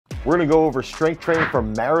We're gonna go over strength training for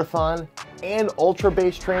marathon and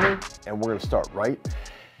ultra-based training, and we're gonna start right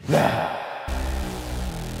now.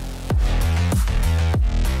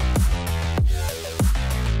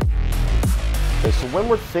 Okay, so when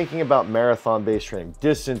we're thinking about marathon-based training,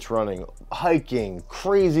 distance running, hiking,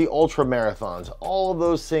 crazy ultra marathons, all of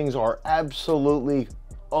those things are absolutely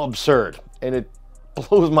absurd. And it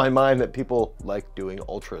blows my mind that people like doing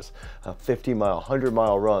ultras, 50-mile,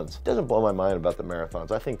 100-mile runs. It doesn't blow my mind about the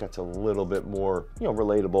marathons. I think that's a little bit more,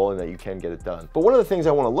 relatable and that you can get it done. But one of the things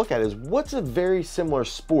I want to look at is what's a very similar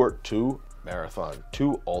sport to marathon,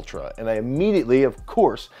 to ultra. And I immediately, of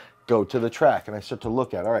course, go to the track and I start to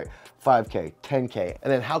look at, all right, 5K, 10K,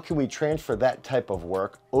 and then how can we transfer that type of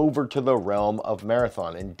work over to the realm of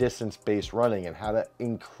marathon and distance-based running, and how to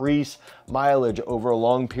increase mileage over a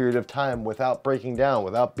long period of time without breaking down,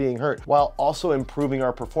 without being hurt, while also improving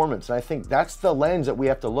our performance. And I think that's the lens that we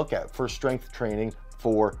have to look at for strength training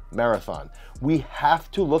for marathon. We have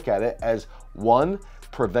to look at it as 1,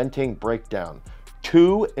 preventing breakdown,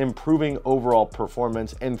 2, improving overall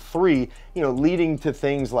performance, and 3, leading to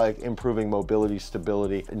things like improving mobility,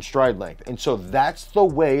 stability, and stride length. And so that's the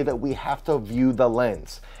way that we have to view the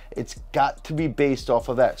lens. It's got to be based off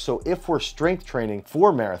of that. So if we're strength training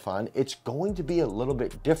for marathon, it's going to be a little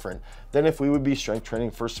bit different than if we would be strength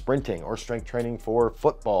training for sprinting, or strength training for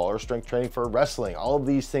football, or strength training for wrestling. All of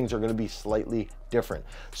these things are going to be slightly different.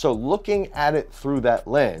 So looking at it through that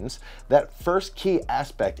lens, that first key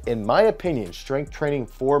aspect, in my opinion, strength training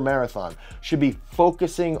for marathon should be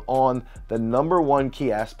focusing on the #1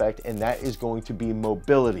 key aspect, and that is going to be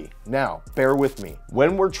mobility. Now, bear with me.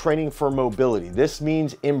 When we're training for mobility, this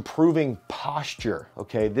means improving posture,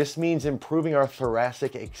 okay? This means improving our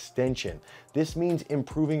thoracic extension. This means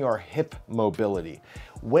improving our hip mobility.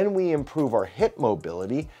 When we improve our hip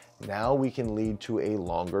mobility, now we can lead to a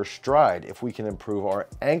longer stride. If we can improve our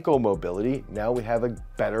ankle mobility, now we have a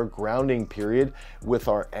better grounding period with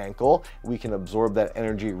our ankle. We can absorb that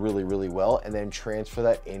energy really, really well and then transfer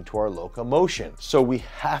that into our locomotion. So we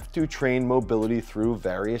have to train mobility through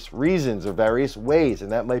various reasons or various ways.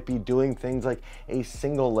 And that might be doing things like a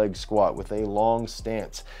single leg squat with a long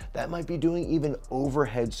stance. That might be doing even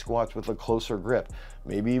overhead squats with a closer grip.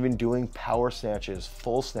 Maybe even doing power snatches,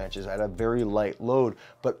 full snatches at a very light load,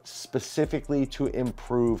 but specifically to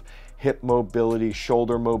improve hip mobility,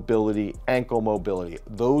 shoulder mobility, ankle mobility.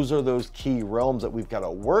 Those are those key realms that we've got to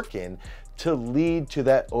work in to lead to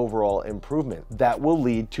that overall improvement. That will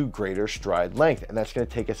lead to greater stride length. And that's going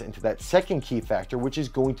to take us into that second key factor, which is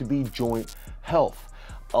going to be joint health.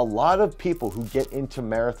 A lot of people who get into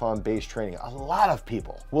marathon-based training, a lot of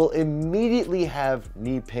people will immediately have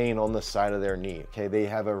knee pain on the side of their knee, okay? They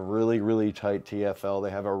have a really, really tight TFL, they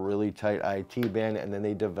have a really tight IT band, and then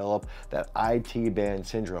they develop that IT band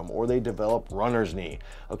syndrome, or they develop runner's knee,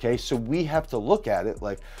 okay? So we have to look at it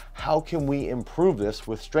like, how can we improve this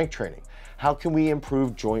with strength training? How can we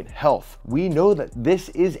improve joint health? We know that this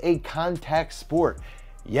is a contact sport.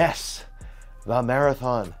 Yes. The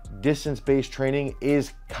marathon, distance-based training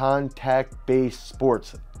is contact-based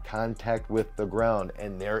sports, contact with the ground,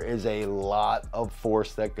 and there is a lot of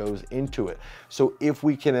force that goes into it. So if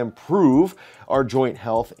we can improve our joint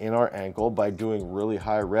health in our ankle by doing really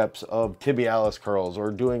high reps of tibialis curls,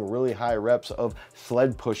 or doing really high reps of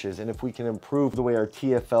sled pushes, and if we can improve the way our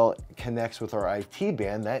TFL connects with our IT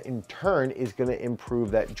band, that in turn is going to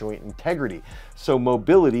improve that joint integrity. So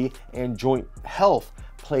mobility and joint health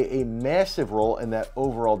play a massive role in that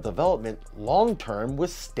overall development long-term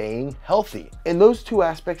with staying healthy. And those two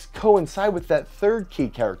aspects coincide with that third key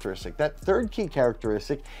characteristic. That third key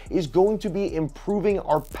characteristic is going to be improving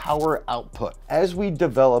our power output. As we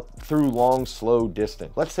develop through long, slow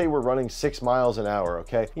distance, let's say we're running 6 miles an hour,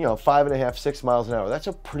 okay? 5.5, 6 miles an hour. That's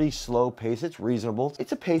a pretty slow pace. It's reasonable.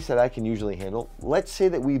 It's a pace that I can usually handle. Let's say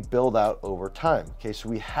that we build out over time, okay? So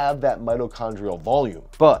we have that mitochondrial volume,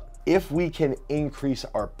 but if we can increase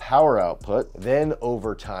our power output, then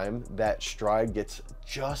over time, that stride gets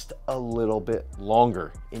just a little bit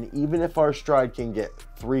longer. And even if our stride can get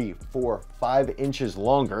 3, 4, 5 inches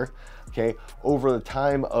longer, okay, over the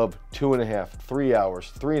time of 2.5, 3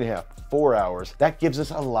 hours, 3.5, 4 hours, that gives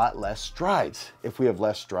us a lot less strides. If we have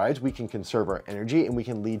less strides, we can conserve our energy and we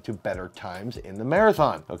can lead to better times in the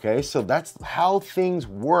marathon, okay? So that's how things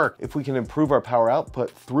work. If we can improve our power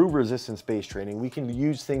output through resistance-based training, we can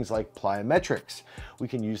use things like plyometrics. We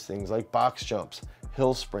can use things like box jumps,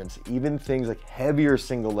 hill sprints, even things like heavier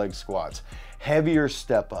single leg squats, heavier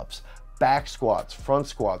step ups, back squats, front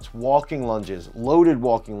squats, walking lunges, loaded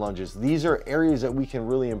walking lunges. These are areas that we can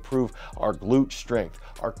really improve our glute strength,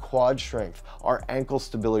 our quad strength, our ankle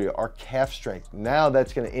stability, our calf strength. Now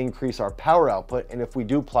that's going to increase our power output, and if we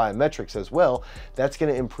do plyometrics as well, that's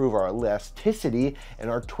going to improve our elasticity and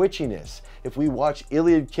our twitchiness. If we watch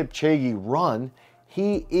Eliud Kipchoge run,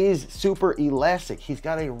 he is super elastic. He's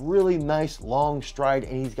got a really nice long stride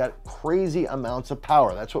and he's got crazy amounts of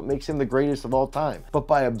power. That's what makes him the greatest of all time. But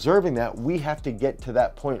by observing that, we have to get to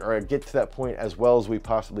that point, or get to that point as well as we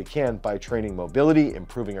possibly can by training mobility,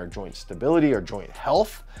 improving our joint stability, our joint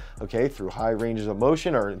health, okay, through high ranges of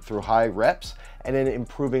motion or through high reps, and then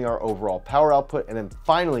improving our overall power output. And then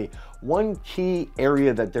finally, one key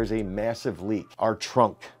area that there's a massive leak, our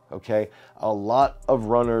trunk. Okay, a lot of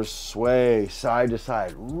runners sway side to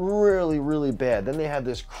side really, really bad. Then they have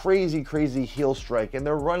this crazy heel strike and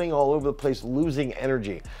they're running all over the place, losing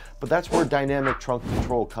energy. But that's where dynamic trunk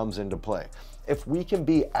control comes into play. If we can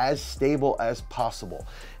be as stable as possible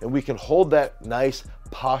and we can hold that nice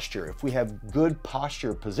posture, if we have good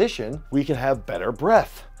posture position, we can have better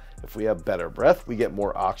breath. If we have better breath, we get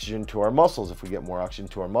more oxygen to our muscles. If we get more oxygen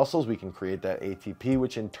to our muscles, we can create that ATP,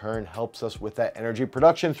 which in turn helps us with that energy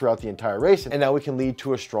production throughout the entire race. And now we can lead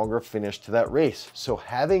to a stronger finish to that race. So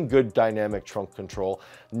having good dynamic trunk control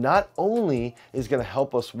not only is going to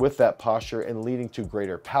help us with that posture and leading to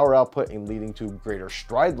greater power output and leading to greater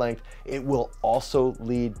stride length, it will also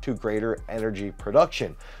lead to greater energy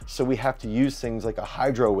production. So we have to use things like a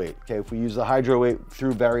hydro weight. Okay, if we use the hydro weight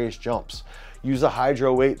through various jumps, use a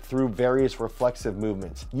hydro weight through various reflexive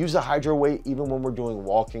movements. Use a hydro weight even when we're doing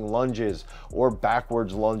walking lunges or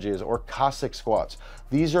backwards lunges or Cossack squats.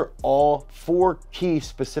 These are all 4 key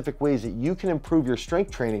specific ways that you can improve your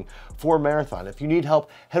strength training for a marathon. If you need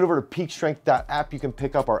help, head over to peakstrength.app. You can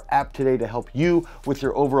pick up our app today to help you with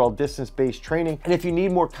your overall distance-based training. And if you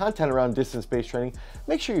need more content around distance-based training,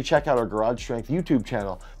 make sure you check out our Garage Strength YouTube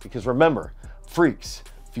channel, because remember, freaks,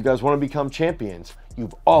 if you guys want to become champions,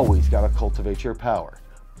 you've always got to cultivate your power.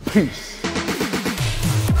 Peace.